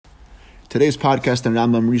Today's podcast and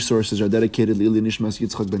Rambam resources are dedicated to Ili Nishmas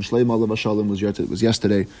Yitzchak ben Shleim Alav Shalom, was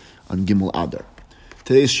yesterday on Gimel Adar.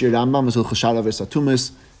 Today's Shir Rambam is Hilchos Shalavos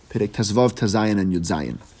Atumas, Perek Tezvav, Tezayin, and Yud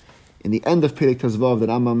Zayin. In the end of Perek Tezvav, the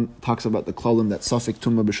Rambam talks about the klalim that Safek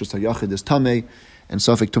Tumah B'Shus HaYachid is Tameh, and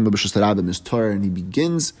Safek Tumah B'Shus HaRabim is Torah, and he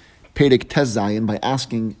begins Perek Tezayin by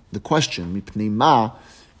asking the question, Mipnei Ma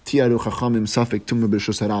Tiaru Chachamim Safek Tumah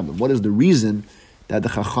B'Shus HaRabim. What is the reason that the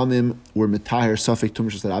Chachamim were Metaher Safek Tumah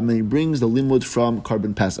B'Shus HaRabim? And he brings the limud from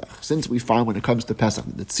Karban Pesach. Since we find when it comes to Pesach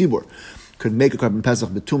that the Tzibur could make a Karban Pesach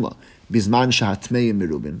B'Tumah, Bizman Shahatmei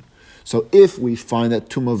Merubin. So if we find that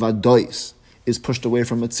Tumah Vadois is pushed away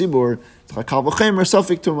from a Tzibur, Chakal V'Chemer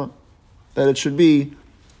Safek Tumah, that it should be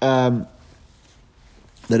Torah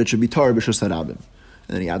B'Shus HaRabim. And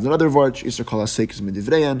then he adds another vart, Yisra Kol HaSeik is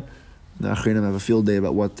Midivreyan. The Achreinim have a field day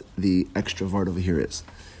about what the extra vart over here is.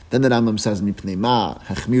 Then the Rambam says, Mipnei Ma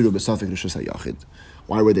Hechmiru B'Safek Rishus HaYachid.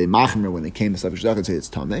 Why were they machmer when they came to Safek Rishus HaYachid? Say it's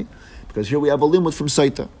Tameh. Because here we have a limud from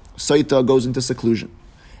Saita. Saita goes into seclusion.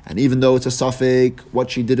 And even though it's a Safek,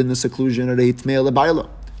 what she did in the seclusion, Reitmei Lebaila,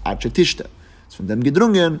 Achetishta. It's from them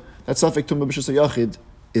Gidrungen, that Safek Tumah B'Shus HaYachid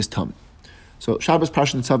is Tameh. So Shabbos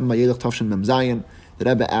Parashat Nitzavim Vayelech Tavshin Mem Zayin, the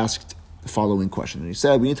Rebbe asked the following question. And he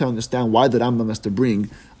said, we need to understand why the Rambam has to bring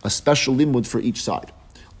a special limud for each side.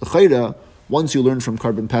 L'chayra, once you learn from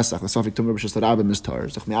Karban Pesach, the Safek Tumah B'Shus HaRabim is Torah.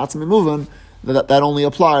 That only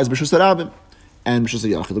applies B'Shus HaRabim and B'Shus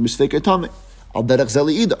HaYachid. B'Sfekei Tameh. Al derech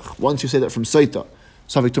zeli idach. Once you say that from Saita,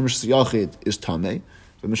 Safek Tumah B'Shus HaYachid is Tameh.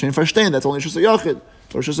 But M'shein Farstein, that's only B'Shus HaYachid.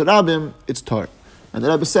 For B'Shus HaRabim, it's Torah. And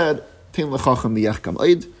the Rebbe said, Tein l'chacham miyach kam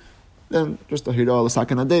oid. Then just the Hira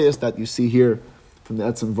al-Sakan Adeyas that you see here from the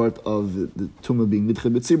Etzem Vart of the Tumah being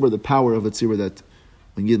Nidche B'Tzibur, the power of a Tzibur that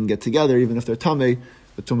when you didn't get together, even if they're Tameh,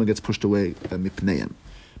 the Tumah gets pushed away mipneiim.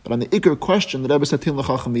 But on the Iker question, the Rebbe said, Tin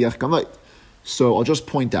l'chacham miyach kam oid. So I'll just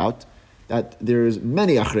point out that there's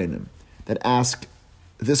many Achreinim that ask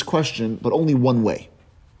this question, but only one way.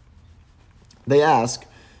 They ask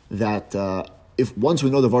that if once we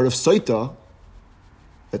know the Vart of Saita,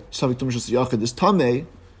 that Safek Tumah B'Shus HaYachid is Tameh,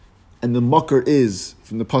 and the Makar is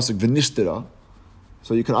from the Pasuk V'nishtira,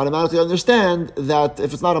 so you can automatically understand that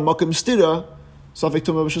if it's not a Makar Mistira, Safek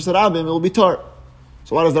Tumah B'Shus HaRabim, it will be Tar.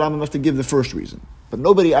 So why does the Rambam have to give the first reason? But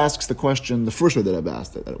nobody asks the question the first way that I've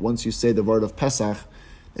asked it, that once you say the word of Pesach,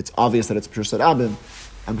 it's obvious that it's B'Shus HaRabim,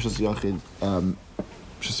 and B'Shus HaYachid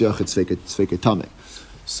Tzvekei Tameh.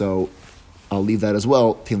 So I'll leave that as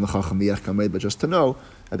well, Tin l'chacham miyach kam oid, but just to know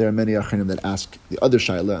that there are many Achreinim that ask the other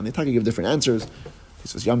Shaila, and they try to give different answers.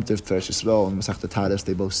 This was Yom Tiv, Teresh Yisrael, and Masechta Tares,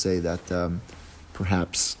 they both say that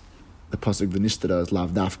perhaps the pasuk V'nishtara is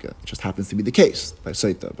lav dafka. It just happens to be the case by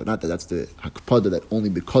Saita, but not that that's the hakpada that only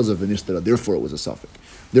because of V'nishtara, therefore it was a Safek,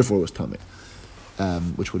 therefore it was Tameh,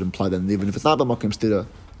 which would imply that even if it's not the Makom Stira,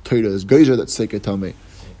 Torah is Geyser that's Sekei Tameh,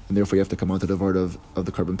 and therefore you have to come onto the word of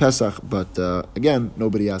the Karban Pesach. But again,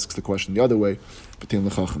 nobody asks the question the other way. B'tein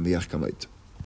l'chacham miyach kam oid.